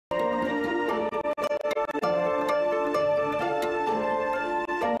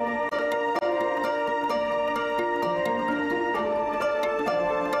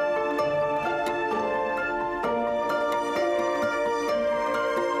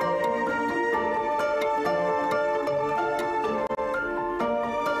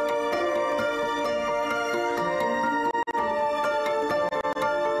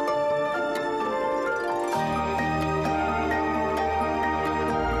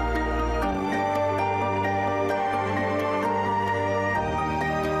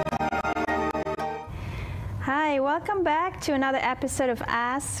welcome back to another episode of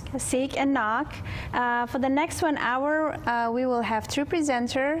Ask, Seek, and Knock. For the next 1 hour, we will have two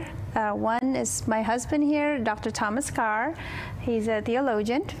presenters. One is my husband here, Dr. Thomas Carr. He's a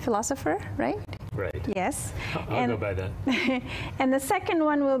theologian, philosopher, right? Right. Yes. I'll go by that. And the second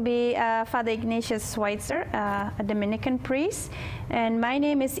one will be Father Ignatius Schweitzer, a Dominican priest. And my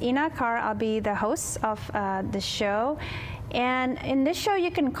name is Ina Carr. I'll be the host of the show. And in this show,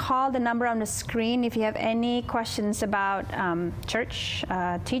 you can call the number on the screen if you have any questions about church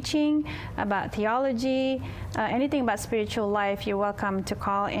teaching, about theology, anything about spiritual life. You're welcome to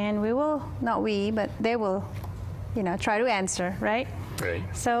call, and we will, not we, but they will, try to answer, right? Right.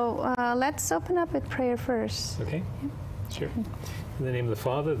 So let's open up with prayer first. Okay. Sure. In the name of the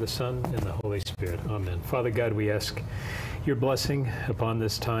Father, the Son, and the Holy Spirit. Amen. Father God, we ask your blessing upon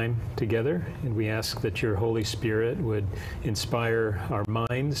this time together, and we ask that your Holy Spirit would inspire our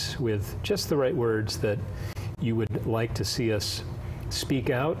minds with just the right words that you would like to see us speak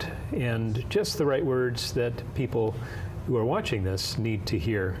out, and just the right words that people who are watching this need to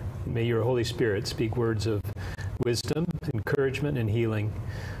hear. May your Holy Spirit speak words of wisdom, encouragement, and healing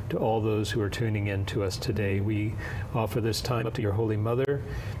to all those who are tuning in to us today. We offer this time up to your Holy Mother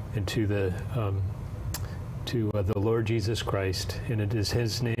and to the Lord Jesus Christ, and it is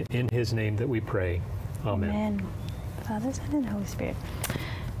in His name that we pray. Amen. Amen. Father, Son, and Holy Spirit.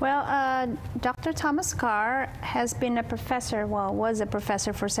 Well, Dr. Thomas Carr has been a professor, was a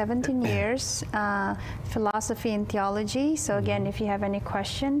professor for 17 years, philosophy and theology. So again, if you have any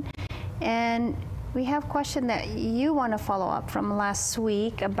question, and we have a question that you want to follow up from last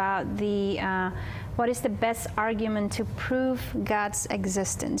week about the what is the best argument to prove God's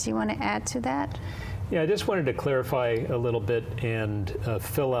existence? You want to add to that? Yeah, I just wanted to clarify a little bit and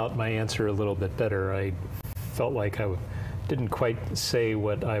fill out my answer a little bit better. I felt like I didn't quite say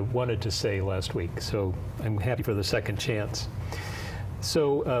what I wanted to say last week, so I'm happy for the second chance.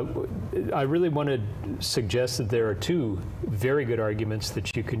 So I really want to suggest that there are two very good arguments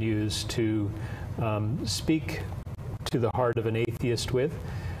that you can use to speak to the heart of an atheist with.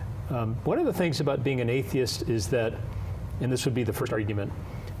 One of the things about being an atheist is that, and this would be the first argument,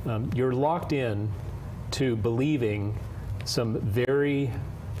 you're locked in to believing some very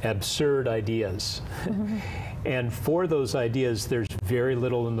absurd ideas. And for those ideas, there's very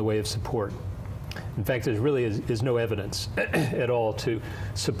little in the way of support. In fact, there really is no evidence at all to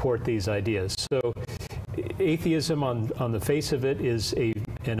support these ideas. So atheism on the face of it is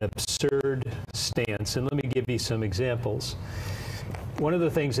an absurd stance. And let me give you some examples. One of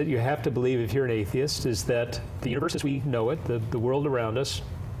the things that you have to believe if you're an atheist is that the universe as we know it, the world around us,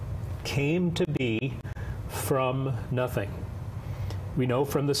 came to be from nothing. We know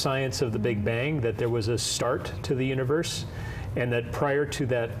from the science of the Big Bang that there was a start to the universe, and that prior to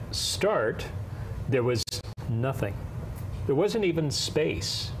that start, there was nothing. There wasn't even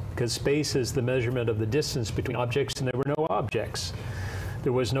space, because space is the measurement of the distance between objects, and there were no objects.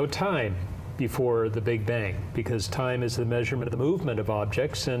 There was no time before the Big Bang, because time is the measurement of the movement of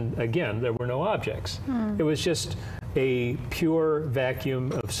objects, and again, there were no objects. It was just a pure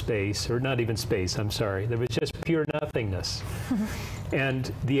vacuum of space, or not even space, I'm sorry. There was just pure nothingness.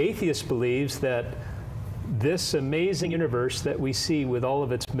 And the atheist believes that this amazing universe that we see with all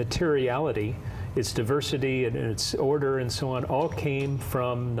of its materiality, its diversity and its order and so on, all came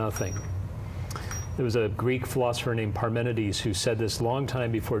from nothing. There was a Greek philosopher named Parmenides who said this long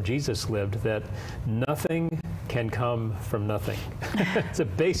time before Jesus lived, that nothing can come from nothing. It's a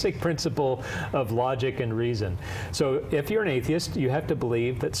basic principle of logic and reason. So if you're an atheist, you have to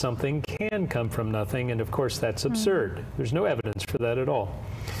believe that something can come from nothing, and of course that's absurd. There's no evidence for that at all.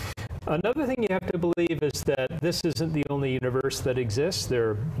 Another thing you have to believe is that this isn't the only universe that exists.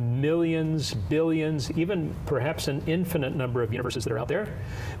 There are millions, billions, even perhaps an infinite number of universes that are out there.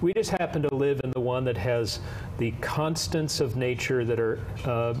 We just happen to live in the one that has the constants of nature that are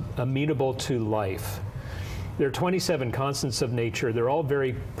amenable to life. There are 27 constants of nature. They're all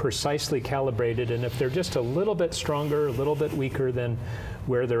very precisely calibrated, and if they're just a little bit stronger, a little bit weaker than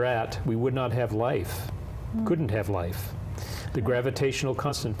where they're at, we would not have life, couldn't have life. The gravitational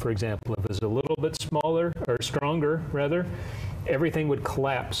constant, for example, if it was a little bit smaller, or stronger, rather, everything would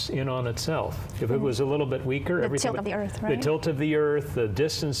collapse in on itself. If it was a little bit weaker, everything would... The tilt of the Earth, right? The tilt of the Earth, the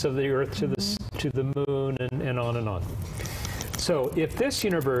distance of the Earth to the moon, and on and on. So if this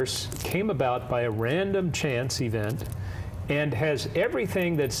universe came about by a random chance event and has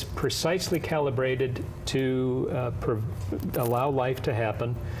everything that's precisely calibrated to allow life to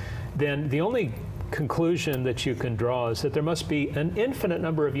happen, then the only conclusion that you can draw is that there must be an infinite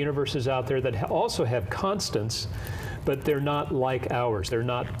number of universes out there that also have constants, but they're not like ours. They're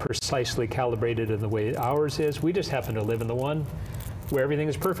not precisely calibrated in the way ours is. We just happen to live in the one where everything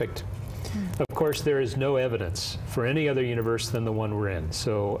is perfect. Of course, there is no evidence for any other universe than the one we're in.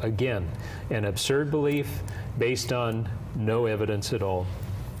 So again, an absurd belief based on no evidence at all.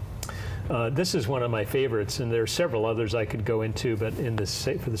 This is one of my favorites, and there are several others I could go into, but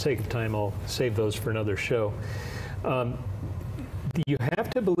for the sake of time, I'll save those for another show. You have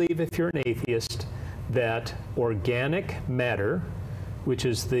to believe, if you're an atheist, that organic matter, which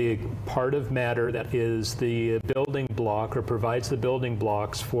is the part of matter that is the building block or provides the building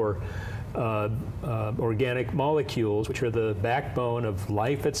blocks for organic molecules, which are the backbone of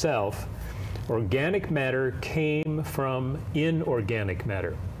life itself, organic matter came from inorganic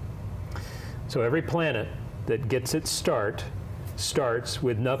matter. So every planet that gets its start starts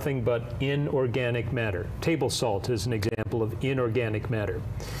with nothing but inorganic matter. Table salt is an example of inorganic matter.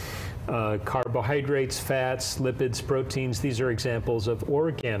 Carbohydrates, fats, lipids, proteins, these are examples of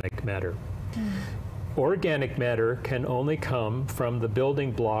organic matter. Organic matter can only come from the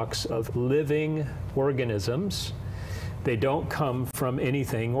building blocks of living organisms. They don't come from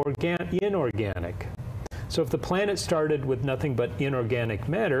anything inorganic. So if the planet started with nothing but inorganic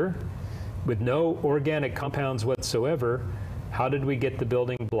matter, with no organic compounds whatsoever, how did we get the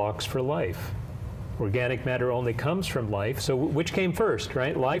building blocks for life? Organic matter only comes from life. So which came first,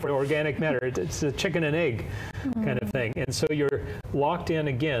 right? Life or organic matter? It's a chicken and egg kind of thing. And so you're locked in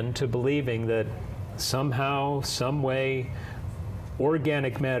again to believing that somehow, some way,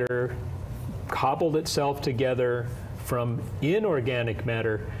 organic matter cobbled itself together from inorganic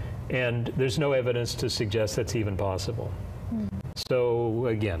matter, and there's no evidence to suggest that's even possible. So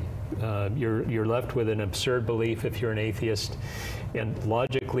again, you're left with an absurd belief if you're an atheist, and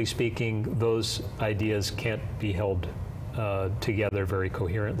logically speaking, those ideas can't be held together very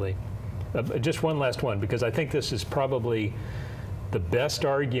coherently. Just one last one, because I think this is probably the best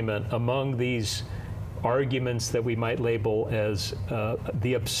argument among these arguments that we might label as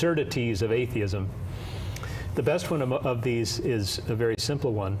the absurdities of atheism. The best one of these is a very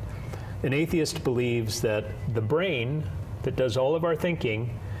simple one. An atheist believes that the brain that does all of our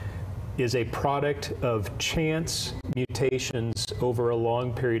thinking is a product of chance mutations over a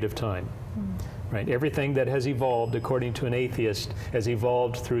long period of time. Right? Everything that has evolved, according to an atheist, has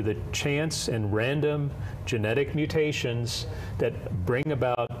evolved through the chance and random genetic mutations that bring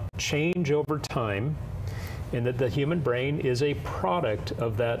about change over time, and that the human brain is a product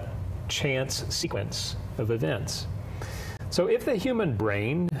of that chance sequence of events. So if the human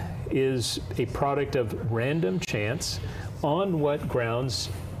brain is a product of random chance, on what grounds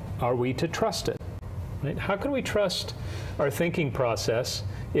are we to trust it? Right? How can we trust our thinking process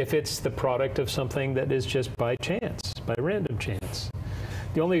if it's the product of something that is just by chance, by random chance?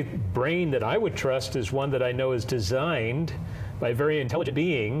 The only brain that I would trust is one that I know is designed by a very intelligent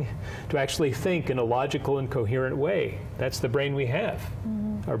being to actually think in a logical and coherent way. That's the brain we have.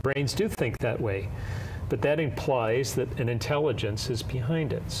 Our brains do think that way. But that implies that an intelligence is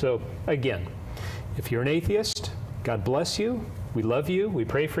behind it. So again, if you're an atheist, God bless you. We love you. We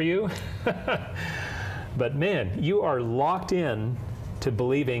pray for you. But man, you are locked in to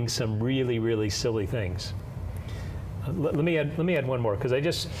believing some really, really silly things. Let me add one more, because I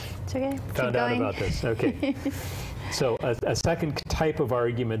just found out about this. Okay. So a second type of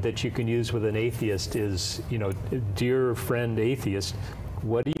argument that you can use with an atheist is, dear friend atheist,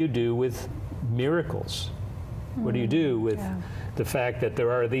 what do you do with miracles? What do you do with the fact that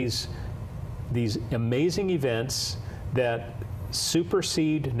there are these amazing events that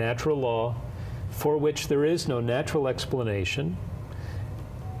supersede natural law, for which there is no natural explanation,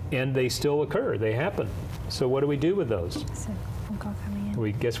 and they still occur, they happen. So what do we do with those? Phone call coming in.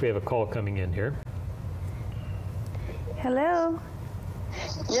 We guess we have a call coming in here. Hello.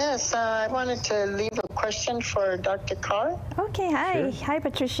 Yes, I wanted to leave a question for Dr. Carr. Okay, hi. Sure. Hi,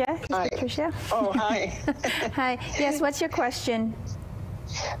 Patricia. Hi. Patricia. Oh, hi. Hi. Yes, what's your question?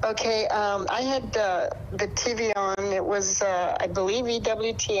 Okay, I had the TV on. It was, I believe,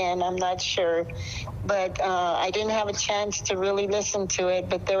 EWTN. I'm not sure. But I didn't have a chance to really listen to it.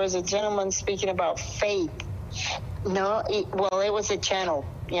 But there was a gentleman speaking about faith. No, it was a channel.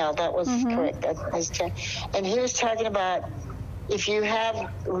 Yeah, that was correct. That was and he was talking about if you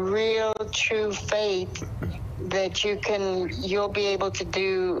have real, true faith, that you'll be able to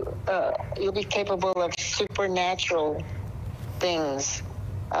do, you'll be capable of supernatural things.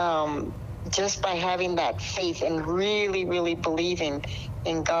 Just by having that faith and really, really believing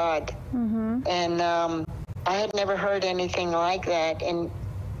in God. And I had never heard anything like that, and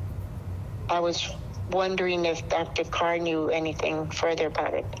I was wondering if Dr. Carr knew anything further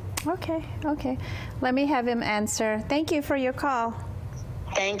about it. Okay, okay. Let me have him answer. Thank you for your call.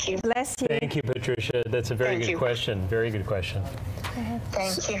 Thank you. Bless you. Thank you, Patricia. That's a very good question. Very good question.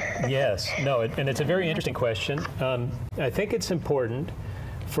 Thank you. Yes, no, and it's a very interesting question. I think it's important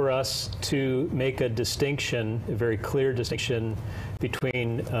for us to make a distinction, a very clear distinction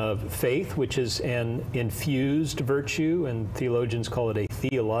between faith, which is an infused virtue, and theologians call it a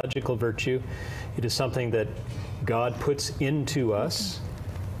theological virtue. It is something that God puts into us.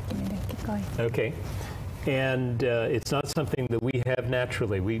 Keep going. Okay. And it's not something that we have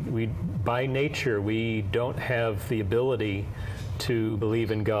naturally. We by nature, we don't have the ability to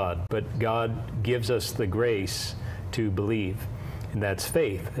believe in God, but God gives us the grace to believe, and that's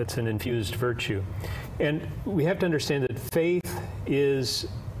faith. That's an infused virtue. And we have to understand that faith is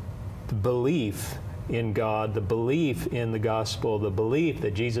the belief in God, the belief in the gospel, the belief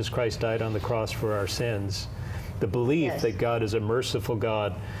that Jesus Christ died on the cross for our sins, the belief that God is a merciful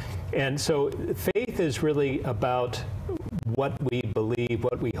God. And so faith is really about what we believe,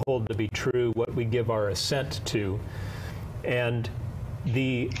 what we hold to be true, what we give our assent to. And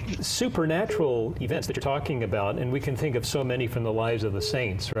the supernatural events that you're talking about, and we can think of so many from the lives of the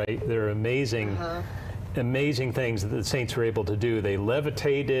saints, right? They're amazing, amazing things that the saints were able to do. They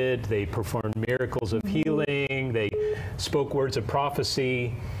levitated, they performed miracles of healing, they spoke words of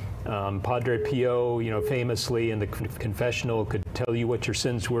prophecy. Padre Pio, famously in the confessional could tell you what your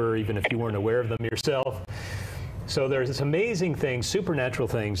sins were even if you weren't aware of them yourself. So there's this amazing things, supernatural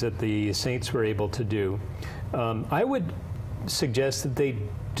things that the saints were able to do. I would suggest that they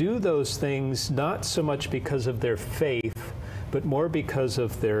do those things not so much because of their faith, but more because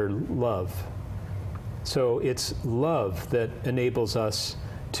of their love. So it's love that enables us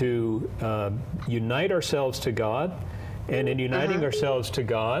to unite ourselves to God. And in uniting ourselves to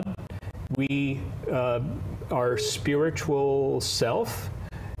God, we, our spiritual self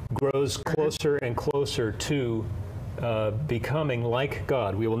grows closer and closer to becoming like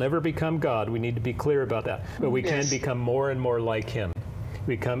God. We will never become God. We need to be clear about that. But we can become more and more like Him.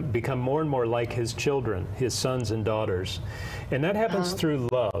 We become more and more like His children, His sons and daughters. And that happens through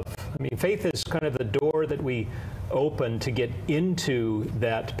love. I mean, faith is kind of the door that we open to get into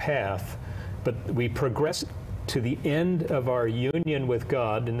that path, but we progress to the end of our union with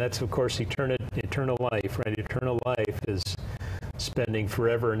God, and that's, of course, eternal life, right? Eternal life is spending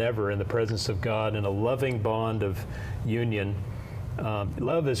forever and ever in the presence of God in a loving bond of union.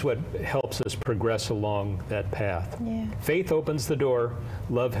 Love is what helps us progress along that path. Yeah. Faith opens the door.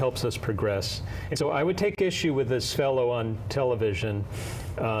 Love helps us progress. And so I would take issue with this fellow on television.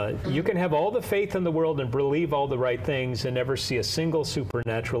 You can have all the faith in the world and believe all the right things and never see a single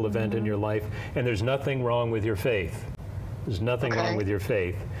supernatural event in your life, and there's nothing wrong with your faith. There's nothing wrong with your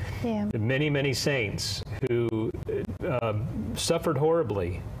faith. Yeah. Many, many saints who suffered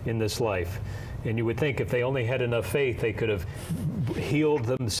horribly in this life. And you would think if they only had enough faith, they could have healed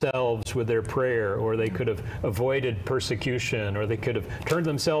themselves with their prayer, or they could have avoided persecution, or they could have turned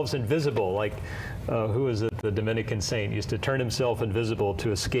themselves invisible. Like, who was it? The Dominican saint used to turn himself invisible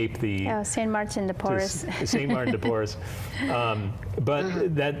to escape the... Saint Martin de Porres. Saint Martin de Porres.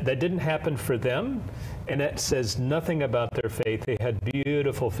 But that didn't happen for them, and that says nothing about their faith. They had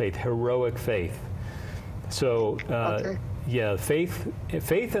beautiful faith, heroic faith. So... yeah, faith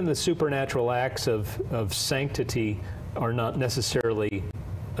and the supernatural acts of sanctity are not necessarily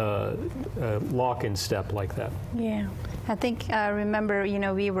lock in step like that. Yeah, I think remember,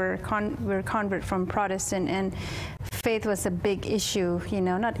 we were convert from Protestant, and faith was a big issue.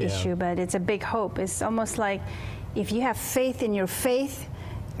 Not issue, but it's a big hope. It's almost like if you have faith in your faith,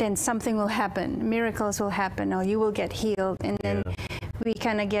 then something will happen. Miracles will happen, or you will get healed, and then. We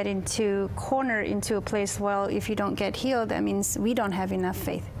kind of get into a place, well, if you don't get healed, that means we don't have enough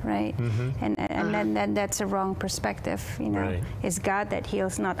faith, right? And then that's a wrong perspective, Right. It's God that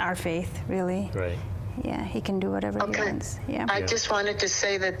heals, not our faith, really. Right. Yeah, He can do whatever He wants. Yeah. I just wanted to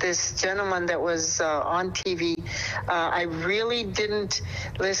say that this gentleman that was on TV, I really didn't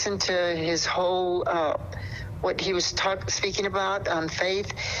listen to his whole what he was speaking about on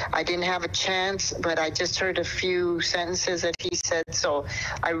faith. I didn't have a chance, but I just heard a few sentences that he said, so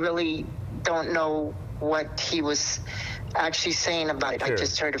I really don't know what he was actually saying about it. Sure. I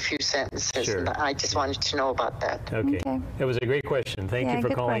just heard a few sentences, Sure. and I just wanted to know about that. Okay. That was a great question. Thank you for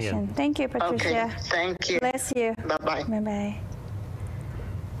good calling question. in. Thank you, Patricia. Okay, thank you. Bless you. Bye-bye. Bye-bye.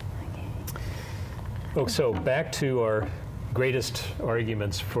 Oh, so back to our greatest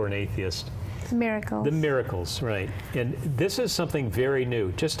arguments for an atheist. Miracles. The miracles, right. And this is something very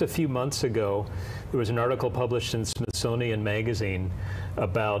new. Just a few months ago, there was an article published in Smithsonian Magazine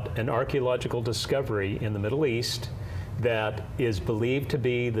about an archaeological discovery in the Middle East that is believed to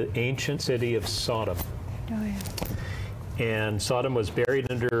be the ancient city of Sodom. Oh, yeah. And Sodom was buried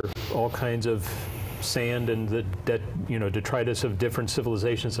under all kinds of sand and the detritus of different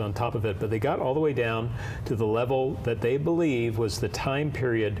civilizations on top of it. But they got all the way down to the level that they believe was the time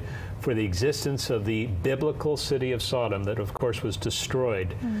period for the existence of the biblical city of Sodom, that of course was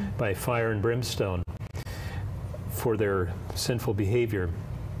destroyed by fire and brimstone for their sinful behavior.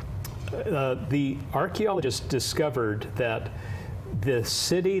 The archaeologists discovered that the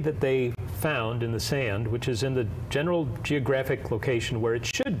city that they found in the sand, which is in the general geographic location where it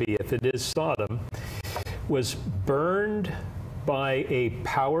should be if it is Sodom, was burned by a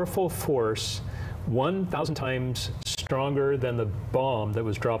powerful force 1,000 times stronger than the bomb that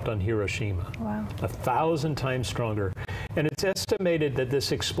was dropped on Hiroshima. Wow. 1,000 times stronger. And it's estimated that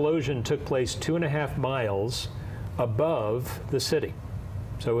this explosion took place 2.5 miles above the city.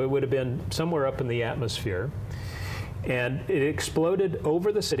 So it would have been somewhere up in the atmosphere. And it exploded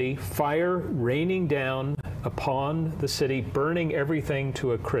over the city, fire raining down upon the city, burning everything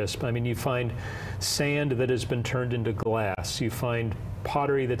to a crisp. I mean, you find sand that has been turned into glass. You find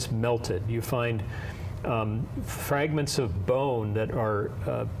pottery that's melted. You find fragments of bone that are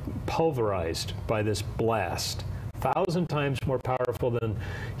pulverized by this blast. 1,000 times more powerful than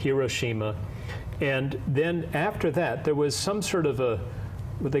Hiroshima. And then after that, there was some sort of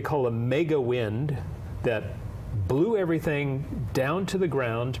what they call a mega wind that blew everything down to the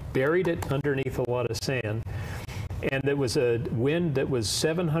ground, buried it underneath a lot of sand, and there was a wind that was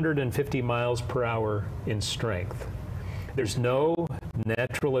 750 miles per hour in strength. There's no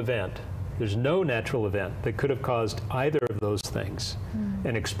natural event. There's no natural event that could have caused either of those things.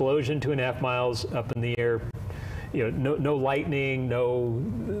 An explosion 2.5 miles up in the air, no lightning, no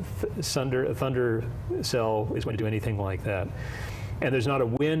thunder cell is going to do anything like that. And there's not a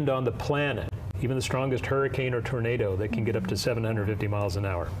wind on the planet, even the strongest hurricane or tornado, that can get up to 750 miles an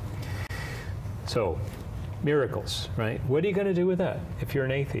hour. So, miracles, right? What are you going to do with that if you're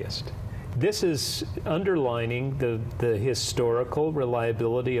an atheist? This is underlining the historical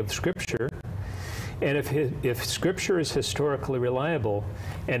reliability of Scripture. And if Scripture is historically reliable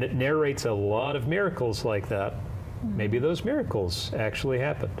and it narrates a lot of miracles like that, maybe those miracles actually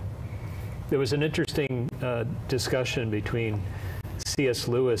happened. There was an interesting discussion between C.S.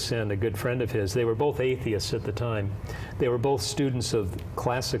 Lewis and a good friend of his. They were both atheists at the time. They were both students of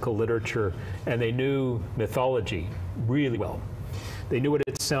classical literature, and they knew mythology really well. They knew what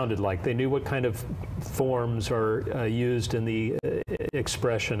it sounded like. They knew what kind of forms are used in the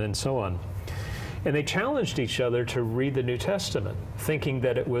expression and so on. And they challenged each other to read the New Testament, thinking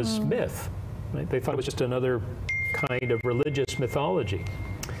that it was myth. Right? They thought it was just another kind of religious mythology.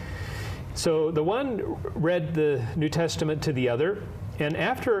 So the one read the New Testament to the other, and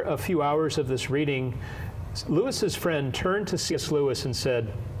after a few hours of this reading, Lewis's friend turned to C.S. Lewis and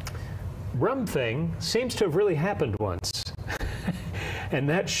said, "Rum thing seems to have really happened once." And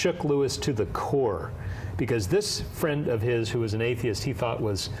that shook Lewis to the core, because this friend of his, who was an atheist, he thought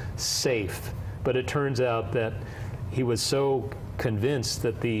was safe. But it turns out that he was so convinced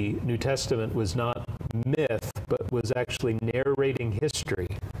that the New Testament was not myth, but was actually narrating history,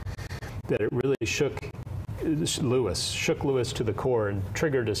 that it really shook Lewis to the core and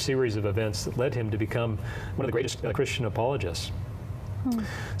triggered a series of events that led him to become one of the greatest Christian apologists.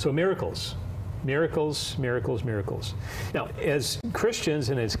 So miracles. Miracles, miracles, miracles. Now, as Christians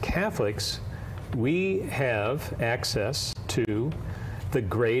and as Catholics, we have access to the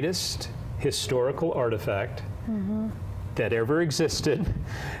greatest historical artifact that ever existed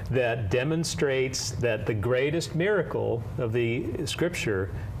that demonstrates that the greatest miracle of the Scripture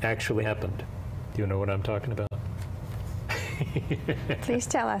actually happened. Do you know what I'm talking about? Please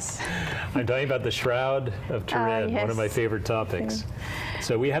tell us. I'm talking about the Shroud of Turin, yes. one of my favorite topics.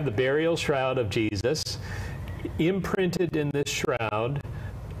 So we have the burial shroud of Jesus. Imprinted in this shroud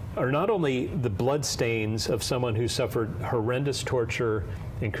are not only the blood stains of someone who suffered horrendous torture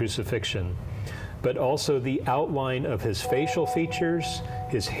and crucifixion, but also the outline of his facial features,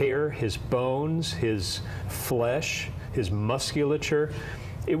 his hair, his bones, his flesh, his musculature.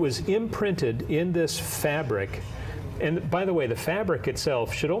 It was imprinted in this fabric. And by the way, the fabric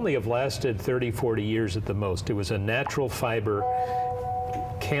itself should only have lasted 30, 40 years at the most. It was a natural fiber,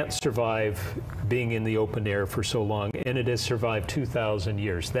 can't survive being in the open air for so long, and it has survived 2,000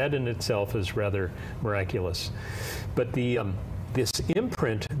 years. That in itself is rather miraculous. But this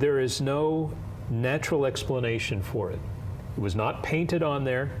imprint, there is no natural explanation for it. It was not painted on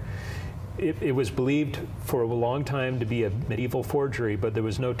there. It was believed for a long time to be a medieval forgery, but there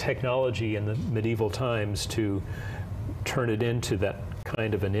was no technology in the medieval times to turn it into that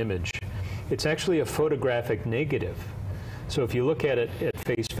kind of an image. It's actually a photographic negative. So if you look at it at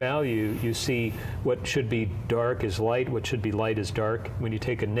face value, you see what should be dark is light, what should be light is dark. When you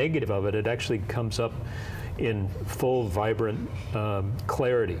take a negative of it, it actually comes up in full, vibrant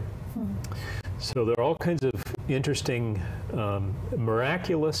clarity. So there are all kinds of interesting,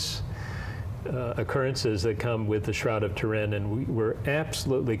 miraculous occurrences that come with the Shroud of Turin, and we're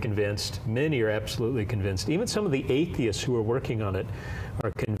absolutely convinced, many are absolutely convinced, even some of the atheists who are working on it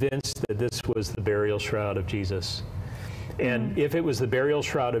are convinced that this was the burial shroud of Jesus. And if it was the burial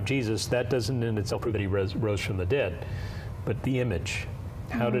shroud of Jesus, that doesn't in itself prove that he rose from the dead, but the image,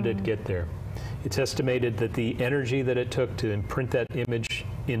 how did it get there? It's estimated that the energy that it took to imprint that image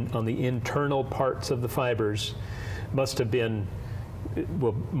on the internal parts of the fibers must have been,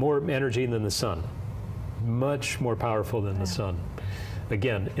 well, more energy than the sun, much more powerful than the sun.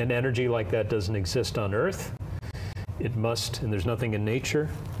 Again, an energy like that doesn't exist on Earth. It must, and there's nothing in nature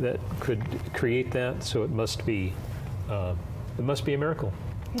that could create that, so it must be a miracle.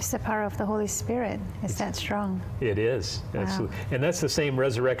 It's the power of the Holy Spirit. It's that strong. It is. Wow. Absolutely. And that's the same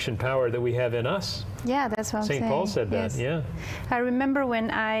resurrection power that we have in us. Yeah, that's what I'm saying. St. Paul said that, yes. yeah. I remember when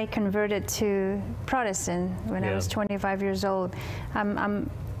I converted to Protestant when I was 25 years old. I'm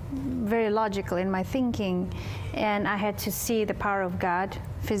very logical in my thinking, and I had to see the power of God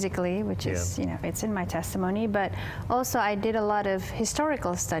physically, which is, you know, it's in my testimony, but also I did a lot of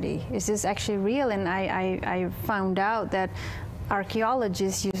historical study. Is this actually real? And I found out that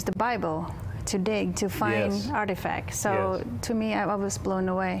archaeologists use the Bible to dig, to find artifacts. So to me, I was blown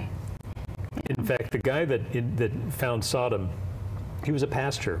away. In fact, the guy that found Sodom, he was a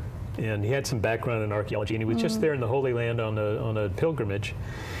pastor, and he had some background in archaeology, and he was just there in the Holy Land on a pilgrimage,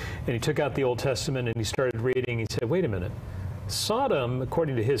 and he took out the Old Testament and he started reading. He said, wait a minute, Sodom,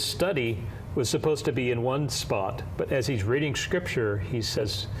 according to his study, was supposed to be in one spot, but as he's reading Scripture, he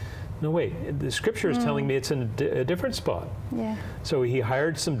says, no, wait, the Scripture is telling me it's in a different spot. Yeah. So he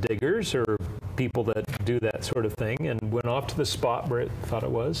hired some diggers or people that do that sort of thing and went off to the spot where it thought it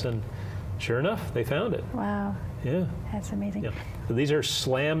was, and sure enough, they found it. Wow. Yeah. That's amazing. Yeah. So these are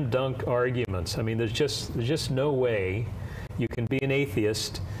slam dunk arguments. I mean, there's just no way you can be an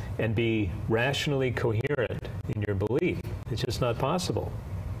atheist and be rationally coherent in your belief. It's just not possible.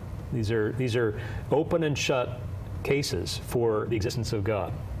 These are open and shut cases for the existence of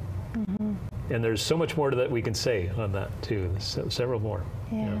God. And there's so much more to that we can say on that too. Several more.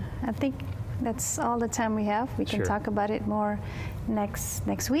 Yeah. I think that's all the time we have. We can talk about it more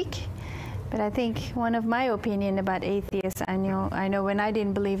next week. But I think one of my opinion about atheists, I know when I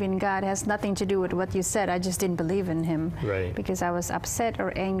didn't believe in God, has nothing to do with what you said. I just didn't believe in Him. Right. Because I was upset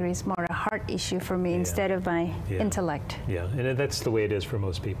or angry. It's more a heart issue for me instead of my intellect. Yeah, and that's the way it is for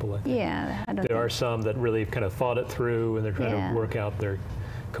most people, I think. Yeah. There are some that really kind of thought it through and they're trying to work out their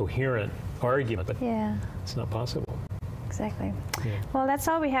coherent argument, but it's not possible. Exactly. Yeah. Well, that's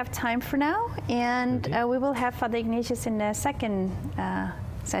all we have time for now, and we will have Father Ignatius in the second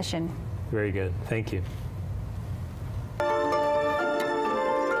session. Very good. Thank you.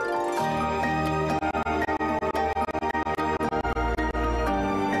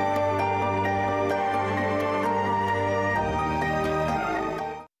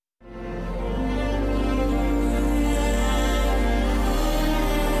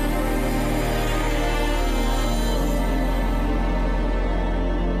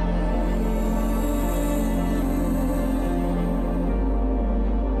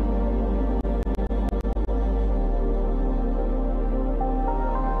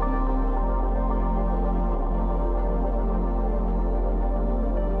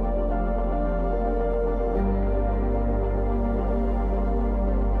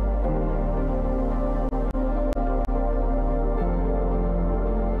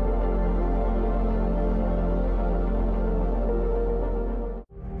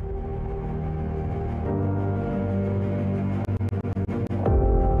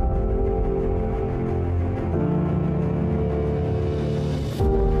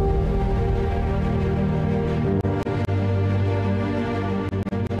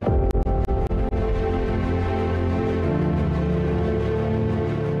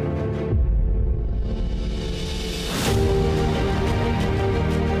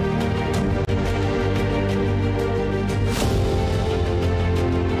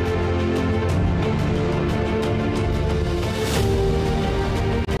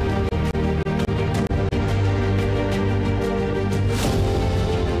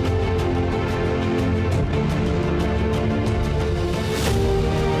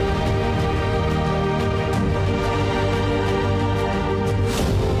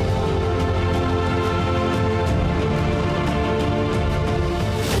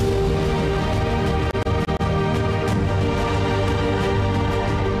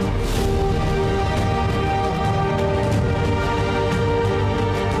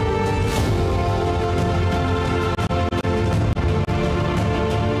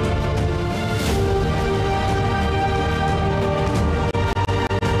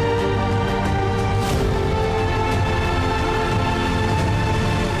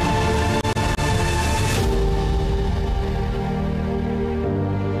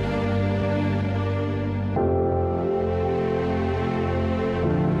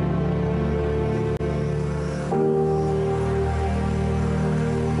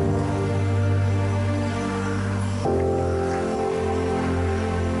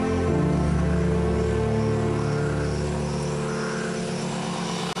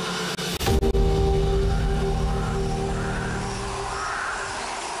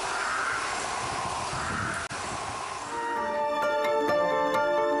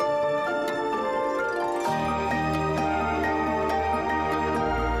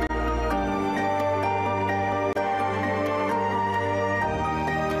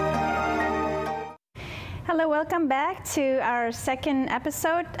 welcome back to our second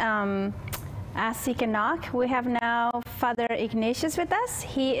episode, Ask, Seek, and Knock. We have now Father Ignatius with us.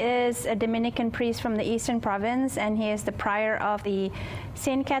 He is a Dominican priest from the Eastern Province, and he is the prior of the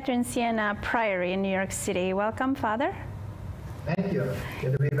St. Catherine Siena Priory in New York City. Welcome, Father. Thank you.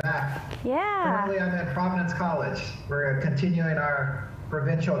 Good to be back. Yeah. Currently, I'm at Providence College. We're continuing our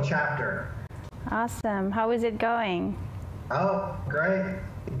provincial chapter. Awesome. How is it going? Oh, great.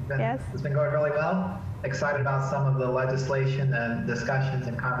 Yes. It's been going really well. Excited about some of the legislation and discussions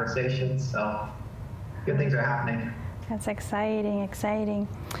and conversations, so good things are happening. That's exciting, exciting.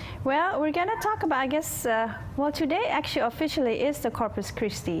 Well, we're going to talk about, I guess, well, today actually officially is the Corpus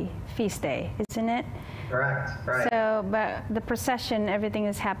Christi feast day, isn't it? Correct, right. So, but the procession, everything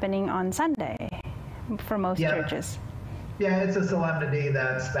is happening on Sunday for most churches. Yeah, it's a solemnity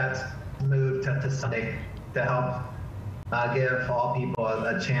that's moved to Sunday to help give all people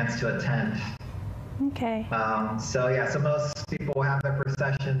a chance to attend. Okay. So most people will have their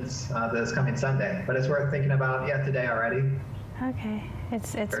processions this coming Sunday, but it's worth thinking about today already. Okay,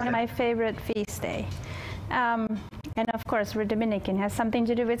 it's one of my favorite feast day, and of course we're Dominican. It has something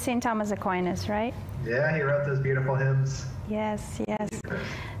to do with St. Thomas Aquinas, right? Yeah, he wrote those beautiful hymns. Yes, yes.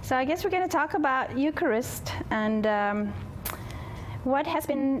 So I guess we're going to talk about Eucharist and what has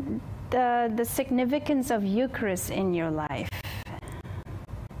been the significance of Eucharist in your life,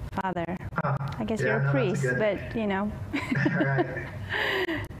 Father. I guess you're a priest, but you know. Right.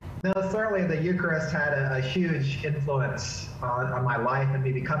 No, certainly the Eucharist had a huge influence on my life and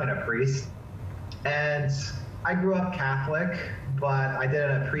me becoming a priest. And I grew up Catholic, but I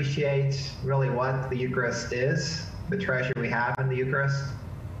didn't appreciate really what the Eucharist is, the treasure we have in the Eucharist.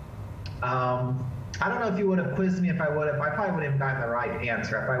 I don't know if you would have quizzed me if I probably wouldn't have gotten the right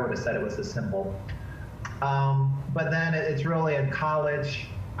answer if I would have said it was this simple. But then it's really in college,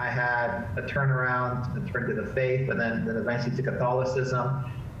 I had a turnaround and turned to the faith, and then eventually to Catholicism.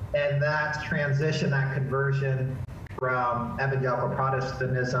 And that transition, that conversion from evangelical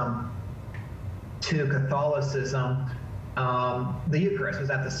Protestantism to Catholicism, the Eucharist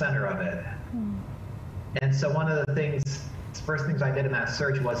was at the center of it. And so one of the first things I did in that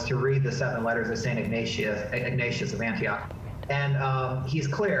search was to read the 7 letters of St. Ignatius of Antioch. And he's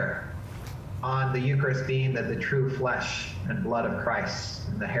clear on the Eucharist being the true flesh and blood of Christ,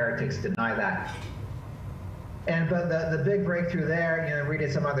 and the heretics deny that. But the big breakthrough there,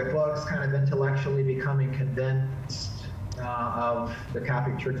 reading some other books, kind of intellectually becoming convinced of the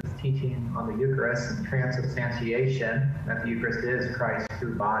Catholic Church's teaching on the Eucharist and transubstantiation, that the Eucharist is Christ's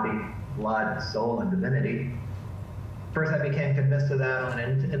true body, blood, soul, and divinity. First, I became convinced of that on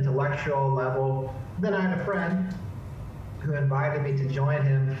an intellectual level. Then I had a friend who invited me to join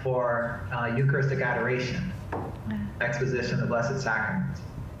him for Eucharistic Adoration, exposition of the Blessed Sacrament,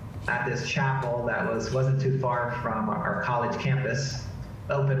 at this chapel that wasn't too far from our college campus,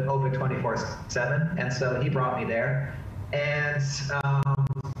 open 24/7. And so he brought me there, and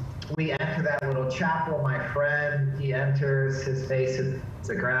we enter that little chapel. My friend, he enters, his face hits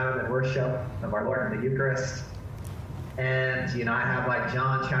the ground in worship of our Lord in the Eucharist. And, I have like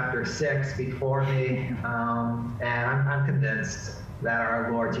John chapter 6 before me, and I'm convinced that our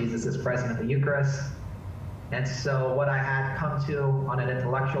Lord Jesus is present in the Eucharist. And so what I had come to on an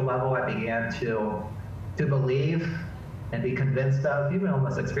intellectual level, I began to believe and be convinced of, even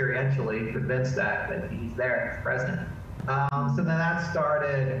almost experientially convinced that he's there, he's present. So then that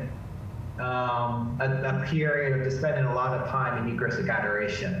started a period of just spending a lot of time in Eucharistic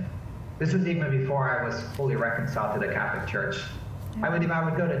adoration. This was even before I was fully reconciled to the Catholic Church. I would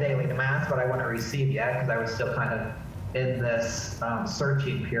go to daily Mass, but I wasn't received yet because I was still kind of in this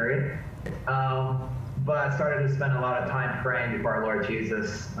searching period. But I started to spend a lot of time praying before our Lord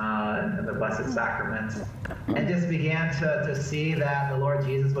Jesus and the Blessed Sacraments, and just began to see that the Lord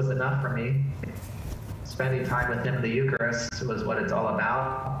Jesus was enough for me. Spending time with Him in the Eucharist was what it's all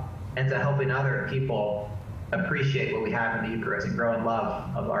about, and to helping other people appreciate what we have in the Eucharist and grow in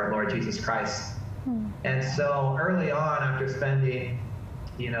love of our Lord Jesus Christ. And so early on, after spending,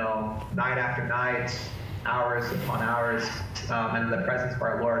 night after night, hours upon hours in the presence of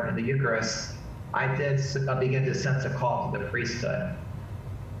our Lord in the Eucharist, I did begin to sense a call to the priesthood.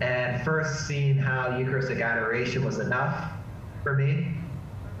 And first seeing how Eucharistic adoration was enough for me,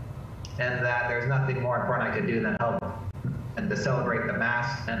 and that there's nothing more important I could do than help and to celebrate the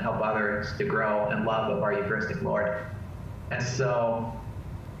Mass and help others to grow in love of our Eucharistic Lord. And so,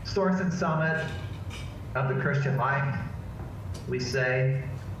 source and summit of the Christian life, we say,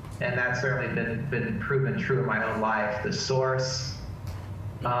 and that's certainly been proven true in my own life. The source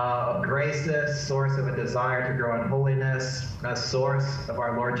of graces, source of a desire to grow in holiness, a source of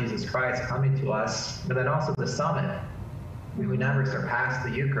our Lord Jesus Christ coming to us, but then also the summit. We never surpass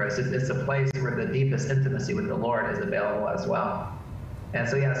the Eucharist. It's a place where the deepest intimacy with the Lord is available as well. And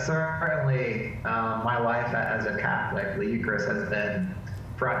so, yeah, certainly my life as a Catholic, the Eucharist has been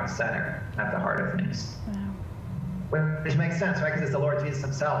front and center at the heart of things. Wow. Which makes sense, right? Because it's the Lord Jesus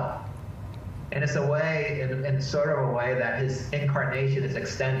himself. And it's a way, in sort of a way, that his incarnation is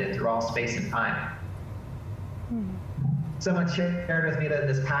extended through all space and time. Someone shared with me that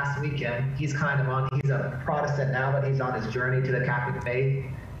this past weekend, he's a Protestant now, but he's on his journey to the Catholic faith.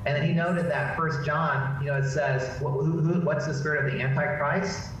 And then he noted that 1 John, it says, what's the spirit of the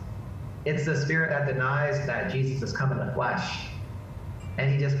Antichrist? It's the spirit that denies that Jesus has come in the flesh.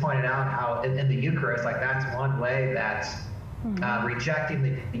 And he just pointed out how in the Eucharist, like that's one way that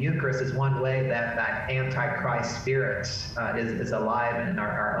rejecting the Eucharist is one way that Antichrist spirit is alive in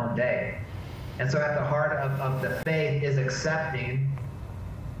our own day. And so at the heart of the faith is accepting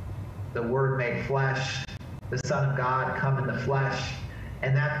the Word made flesh, the Son of God come in the flesh.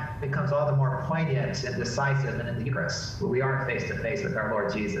 And that becomes all the more poignant and decisive in the Eucharist, where we are face to face with our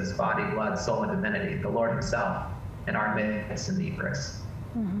Lord Jesus, body, blood, soul, and divinity, the Lord himself, in our midst in the Eucharist.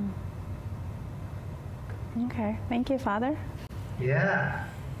 Okay, thank you, Father. Yeah.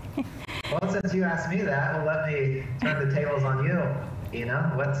 Well, since you asked me that, well, let me turn the tables on you.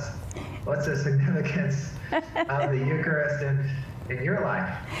 What's the significance of the Eucharist in your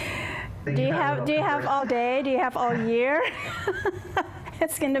life? Do you have all day? Do you have all year?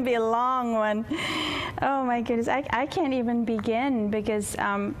 It's going to be a long one. Oh my goodness, I can't even begin because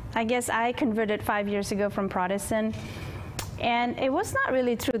I guess I converted 5 years ago from Protestant, and it was not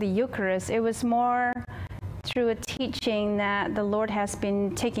really through the Eucharist. It was more through a teaching that the Lord has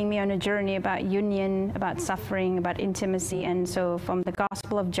been taking me on a journey about union, about suffering, about intimacy. And so from the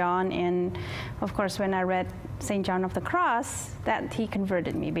Gospel of John, and of course when I read St. John of the Cross, that he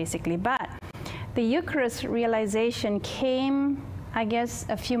converted me basically. But the Eucharist realization came, I guess,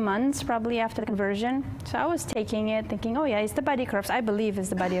 a few months probably after the conversion. So I was taking it thinking, oh yeah, it's the body of Christ. I believe it's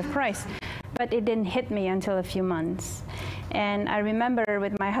the body of Christ. But it didn't hit me until a few months. And I remember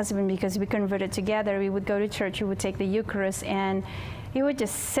with my husband, because we converted together, we would go to church, we would take the Eucharist, and he would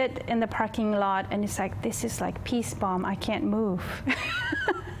just sit in the parking lot, and it's like, this is like peace bomb, I can't move.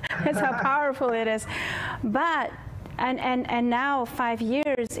 That's how powerful it is. But, and now 5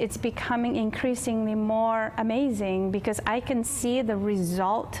 years, it's becoming increasingly more amazing because I can see the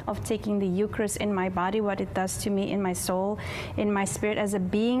result of taking the Eucharist in my body, what it does to me in my soul, in my spirit. As a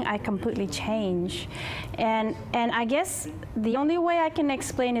being, I completely change. And I guess the only way I can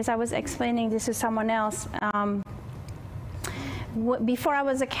explain is, I was explaining this to someone else. Before I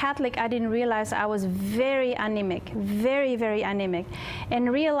was a Catholic, I didn't realize I was very anemic, very, very anemic.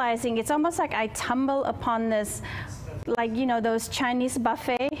 And realizing it's almost like I tumble upon this, like, those Chinese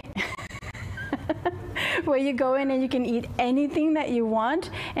buffet where you go in and you can eat anything that you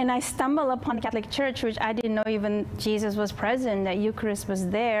want. And I stumble upon the Catholic Church, which I didn't know even Jesus was present, that Eucharist was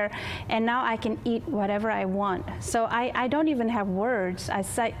there. And now I can eat whatever I want. So I don't even have words.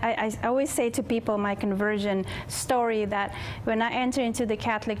 I always say to people my conversion story that when I enter into the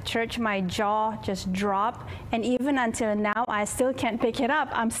Catholic Church, my jaw just dropped. And even until now, I still can't pick it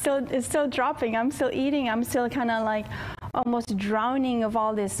up. It's still dropping. I'm still eating. I'm still kind of like almost drowning of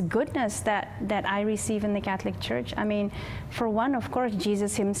all this goodness that I receive in the Catholic Church. I mean, for one, of course,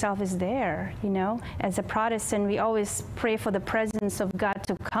 Jesus himself is there, As a Protestant, we always pray for the presence of God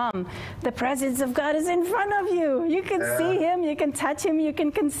to come. The presence of God is in front of you. You can see him, you can touch him, you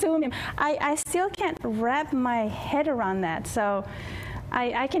can consume him. I still can't wrap my head around that. So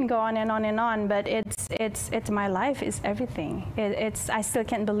I can go on and on and on, but it's my life is everything. I still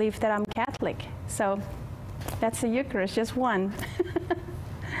can't believe that I'm Catholic. So that's the Eucharist, just one.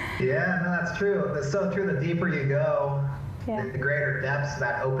 Yeah, no, that's true. It's so true. The deeper you go, the greater depths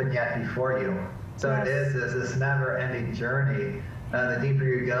that open yet before you. So it is this never-ending journey. The deeper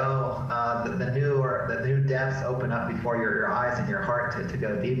you go, the new depths open up before your eyes and your heart to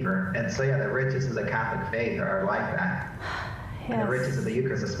go deeper. And so, the riches of the Catholic faith are like that. Yes. And the riches of the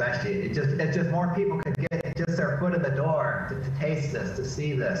Eucharist especially. It's just more people could get just their foot in the door to taste this, to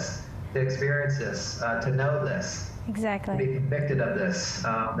see this, to experience this, to know this. Exactly. To be convicted of this,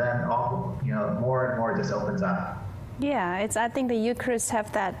 then all more and more just opens up. Yeah, I think the Eucharist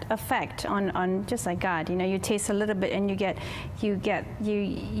have that effect on just like God. You taste a little bit and you get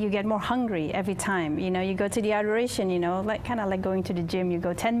more hungry every time. You go to the Adoration. Like kind of like going to the gym. You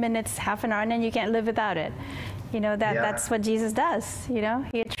go 10 minutes, half an hour, and then you can't live without it. That's what Jesus does.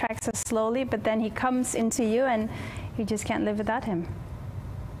 He attracts us slowly, but then he comes into you, and you just can't live without him.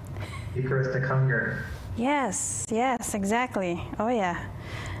 Eucharistic hunger. Yes, yes, exactly. Oh, yeah.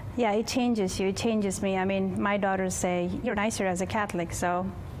 Yeah, it changes you. It changes me. I mean, my daughters say, you're nicer as a Catholic, so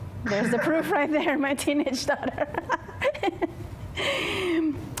there's the proof right there, my teenage daughter.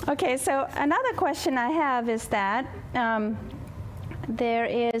 Okay, so another question I have is that there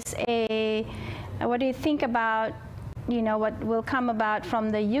is what do you think about, what will come about from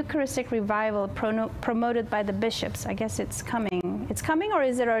the Eucharistic Revival promoted by the bishops? I guess it's coming. It's coming, or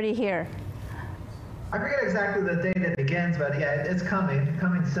is it already here? I forget exactly the date it begins, but yeah, it's coming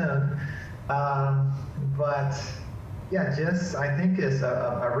soon. But yeah, just I think it's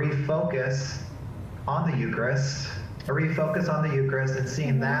a refocus on the Eucharist, and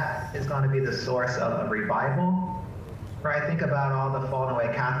seeing that is going to be the source of revival. Right? Think about all the fallen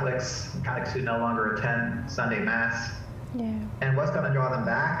away Catholics who no longer attend Sunday Mass. Yeah. And what's going to draw them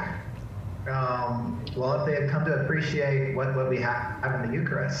back? Well, if they had come to appreciate what we have in the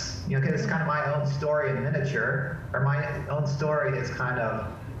Eucharist, because it's kind of my own story in miniature, or my own story is kind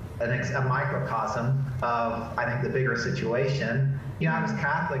of a microcosm of, I think, the bigger situation. I was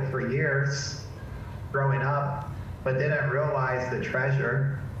Catholic for years growing up, but didn't realize the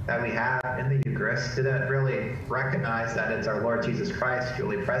treasure that we have in the Eucharist, didn't really recognize that it's our Lord Jesus Christ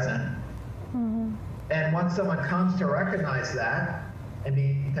truly present. Mm-hmm. And once someone comes to recognize that, and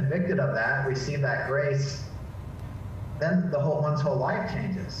be convicted of that, receive that grace, then one's whole life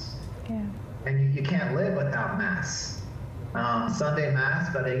changes. Yeah. And you can't live without Mass. Sunday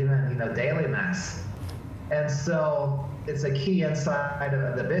Mass, but even daily Mass. And so it's a key insight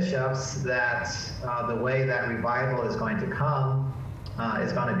of the bishops that the way that revival is going to come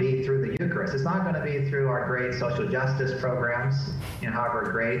is going to be through the Eucharist. It's not going to be through our great social justice programs, however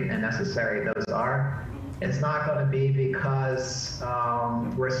great and necessary those are. It's not going to be because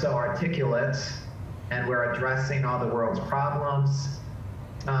we're so articulate and we're addressing all the world's problems,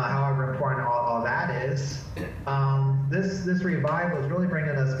 however important all that is. This revival is really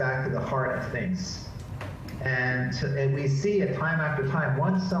bringing us back to the heart of things. And we see it time after time,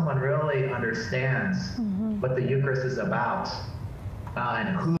 once someone really understands what the Eucharist is about,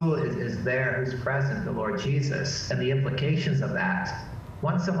 and who is there, who's present, the Lord Jesus, and the implications of that.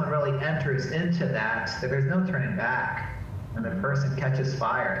 Once someone really enters into that, there's no turning back. And the person catches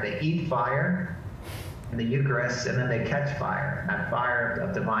fire. They eat fire in the Eucharist, and then they catch fire, that fire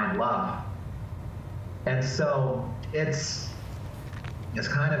of divine love. And so it's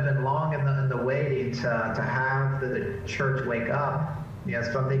kind of been long in the waiting to have the church wake up.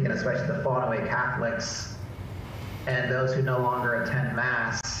 So I'm thinking especially the fallen away Catholics and those who no longer attend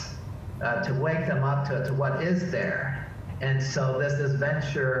Mass, to wake them up to what is there. And so this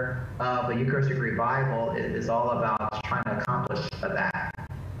venture of a Eucharistic revival is all about trying to accomplish that.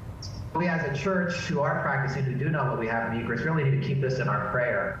 We as a church who are practicing, who do know what we have in the Eucharist, really need to keep this in our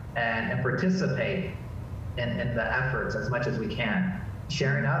prayer and participate in the efforts as much as we can,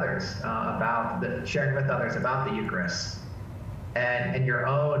 sharing with others about the Eucharist and your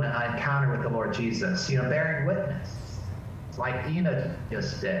own encounter with the Lord Jesus. bearing witness. Like Ina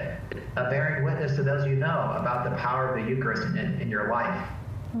just did, bearing witness to those about the power of the Eucharist in your life.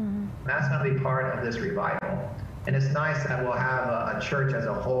 Mm-hmm. That's going to be part of this revival. And it's nice that we'll have a church as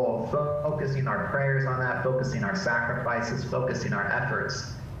a whole focusing our prayers on that, focusing our sacrifices, focusing our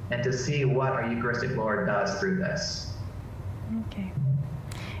efforts, and to see what our Eucharistic Lord does through this. Okay.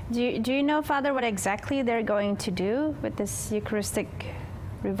 Do you know, Father, what exactly they're going to do with this Eucharistic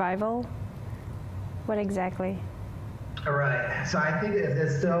revival? What exactly? All right. So I think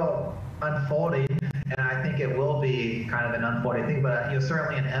it's still unfolding, and I think it will be kind of an unfolding thing, but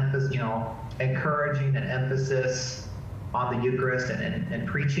certainly an emphasis, encouraging an emphasis on the Eucharist and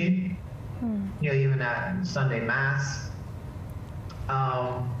preaching, even at Sunday Mass.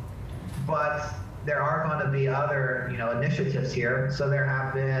 But there are going to be other, initiatives here. So there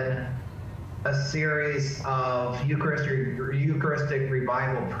have been a series of Eucharistic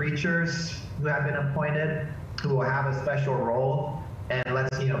revival preachers who have been appointed, who will have a special role, and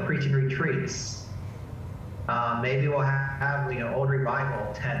preaching retreats. Maybe we'll have old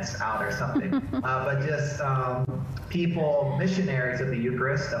revival tents out or something. But just people, missionaries of the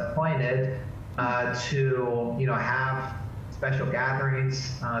Eucharist, appointed to have special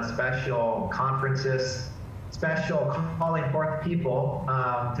gatherings, special conferences, special calling forth people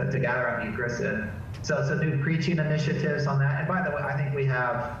to gather on the Eucharist. And so new preaching initiatives on that. And by the way, I think we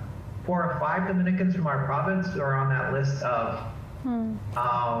have 4 or 5 Dominicans from our province who are on that list of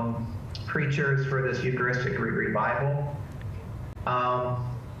preachers for this Eucharistic revival.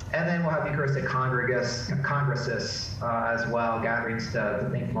 And then we'll have Eucharistic congresses as well, gatherings to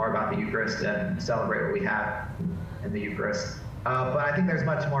think more about the Eucharist and celebrate what we have in the Eucharist. But I think there's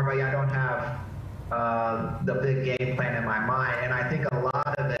much more, but I don't have the big game plan in my mind. And I think a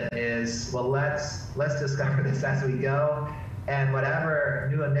lot of it is, well, let's discover this as we go. And whatever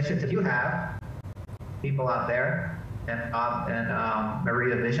new initiative you have, people out there, and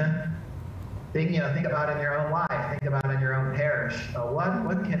Maria Vision, think about it in your own life. Think about it in your own parish.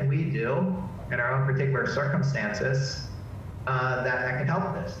 What can we do in our own particular circumstances that can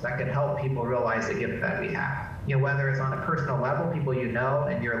help this? That can help people realize the gift that we have. Whether it's on a personal level, people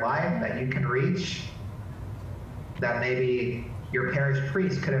in your life that you can reach, that maybe your parish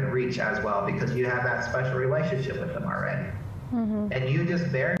priest couldn't reach as well because you have that special relationship with them already. Mm-hmm. And you just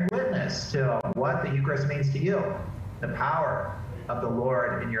bear witness to what the Eucharist means to you, the power of the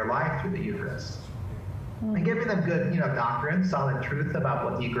Lord in your life through the Eucharist. Mm-hmm. And giving them good, doctrine, solid truth about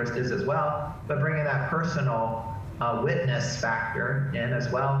what the Eucharist is as well, but bringing that personal witness factor in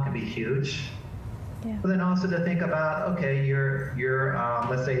as well can be huge. Yeah. But then also to think about, okay, your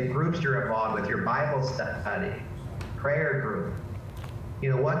let's say groups you're involved with, your Bible study, prayer group.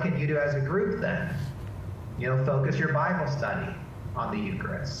 What can you do as a group then? Focus your Bible study on the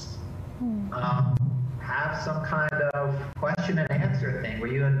Eucharist. Have some kind of question and answer thing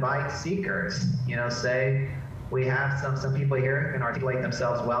where you invite seekers. Say, we have some people here who can articulate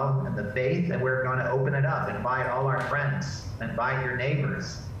themselves well in the faith, and we're going to open it up. Invite all our friends, invite your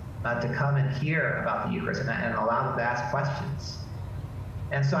neighbors to come and hear about the Eucharist and allow them to ask questions.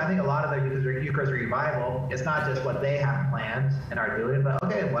 And so I think a lot of the Eucharistic Revival, it's not just what they have planned and are doing, but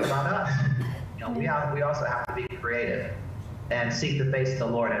okay, what about us? We also have to be creative and seek the face of the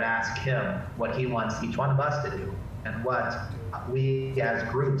Lord and ask Him what He wants each one of us to do and what we as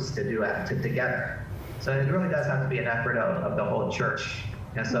groups to do together. So it really does have to be an effort of the whole church.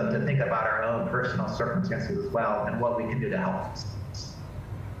 And so to think about our own personal circumstances as well and what we can do to help us.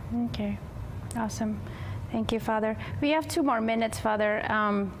 Okay, awesome. Thank you, Father. We have 2 more minutes, Father.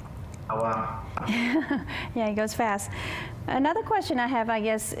 Oh, wow. Yeah, it goes fast. Another question I have, I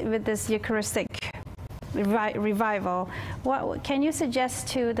guess, with this Eucharistic revival, what can you suggest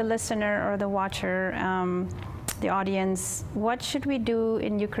to the listener or the watcher, the audience, what should we do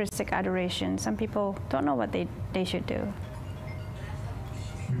in Eucharistic adoration? Some people don't know what they should do.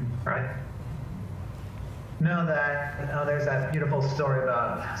 Right. There's that beautiful story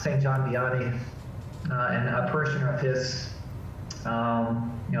about St. John Vianney and a parishioner of his,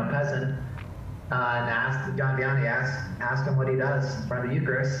 peasant, and John Vianney asked him what he does in front of the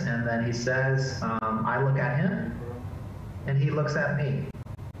Eucharist, and then he says, I look at him, and he looks at me.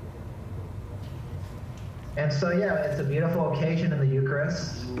 And so, it's a beautiful occasion in the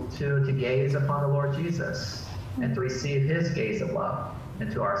Eucharist to gaze upon the Lord Jesus and to receive His gaze of love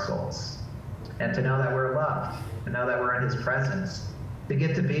into our souls. And to know that we're loved, to know that we're in His presence, to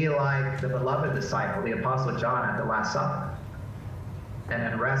get to be like the beloved disciple, the Apostle John at the Last Supper, and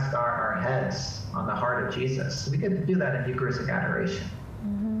then rest our heads on the heart of Jesus. We get to do that in Eucharistic adoration.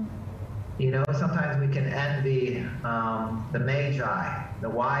 Mm-hmm. Sometimes we can envy the Magi, the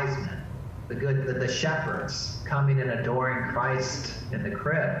wise men, the shepherds coming and adoring Christ in the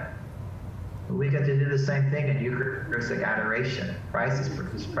crib. We get to do the same thing in Eucharistic adoration. Christ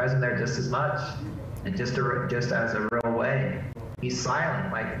is present there just as much, and just as a real way. He's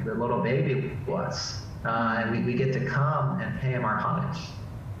silent like the little baby was. And we get to come and pay Him our homage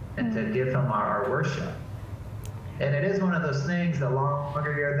and to give Him our worship. And it is one of those things, the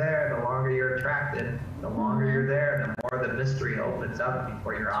longer you're there, the longer you're attracted. The longer you're there, the more the mystery opens up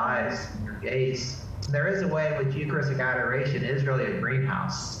before your eyes and your gaze. There is a way in which Eucharistic adoration is really a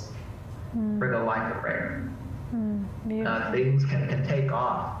greenhouse for the life of prayer. Things can take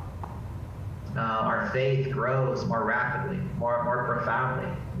off. Our faith grows more rapidly, more profoundly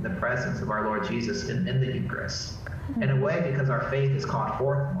in the presence of our Lord Jesus in the Eucharist. In a way, because our faith is called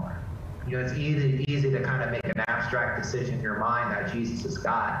forth more. It's easy to kind of make an abstract decision in your mind that Jesus is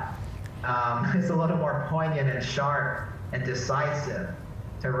God. It's a little more poignant and sharp and decisive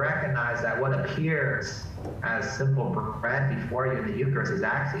to recognize that what appears as simple bread before you in the Eucharist is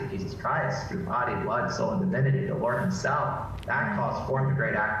actually Jesus Christ through body, blood, soul, and divinity, the Lord Himself. That calls forth a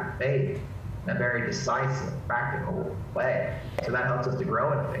great act of faith in a very decisive, practical way. So that helps us to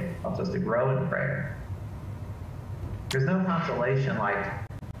grow in faith, helps us to grow in prayer. There's no consolation like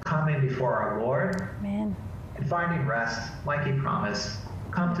coming before our Lord and finding rest, like He promised.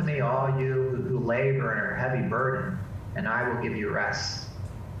 Come to me, all you who labor and are heavy burdened, and I will give you rest.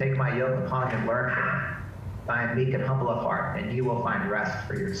 Take my yoke upon you and learn from me. I am meek and humble of heart, and you will find rest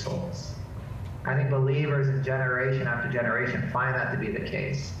for your souls. I think believers in generation after generation find that to be the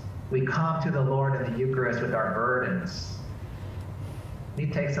case. We come to the Lord in the Eucharist with our burdens. He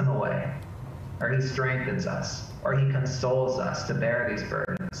takes them away, or He strengthens us. or he consoles us to bear these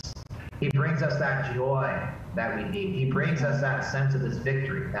burdens. He brings us that joy that we need. He brings us that sense of his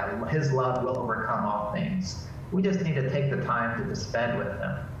victory, that his love will overcome all things. We just need to take the time to spend with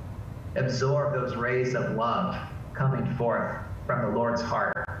him, absorb those rays of love coming forth from the Lord's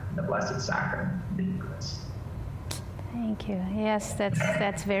heart in the Blessed Sacrament, the Eucharist. Thank you. Yes,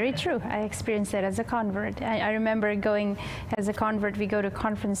 that's very true. I experienced that as a convert. I remember going as a convert, we go to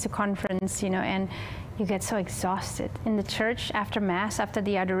conference, and you get so exhausted. In the church, after Mass, after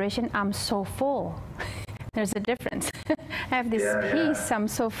the Adoration, I'm so full. There's a difference. I have this peace, I'm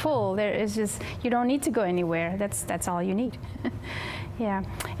so full. There is just, you don't need to go anywhere. That's all you need. Yeah.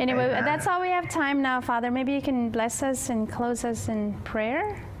 Anyway, Amen. That's all we have time now, Father. Maybe you can bless us and close us in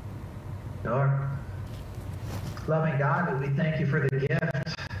prayer? Sure. Loving God, we thank you for the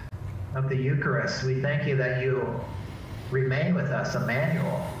gift of the Eucharist. We thank you that you remain with us,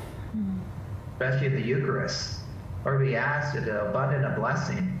 Emmanuel, especially in the Eucharist. Lord, we ask you to abundant a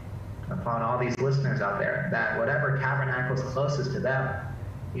blessing upon all these listeners out there, that whatever tabernacle is closest to them,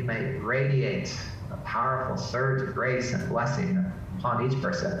 you may radiate a powerful surge of grace and blessing upon each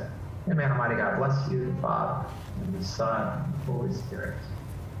person. And may Almighty God bless you, the Father, and the Son, and the Holy Spirit.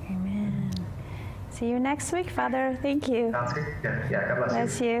 Amen. See you next week, Father. Thank you. Sounds good. Yeah, God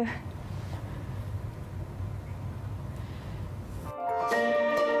bless you. Bless you.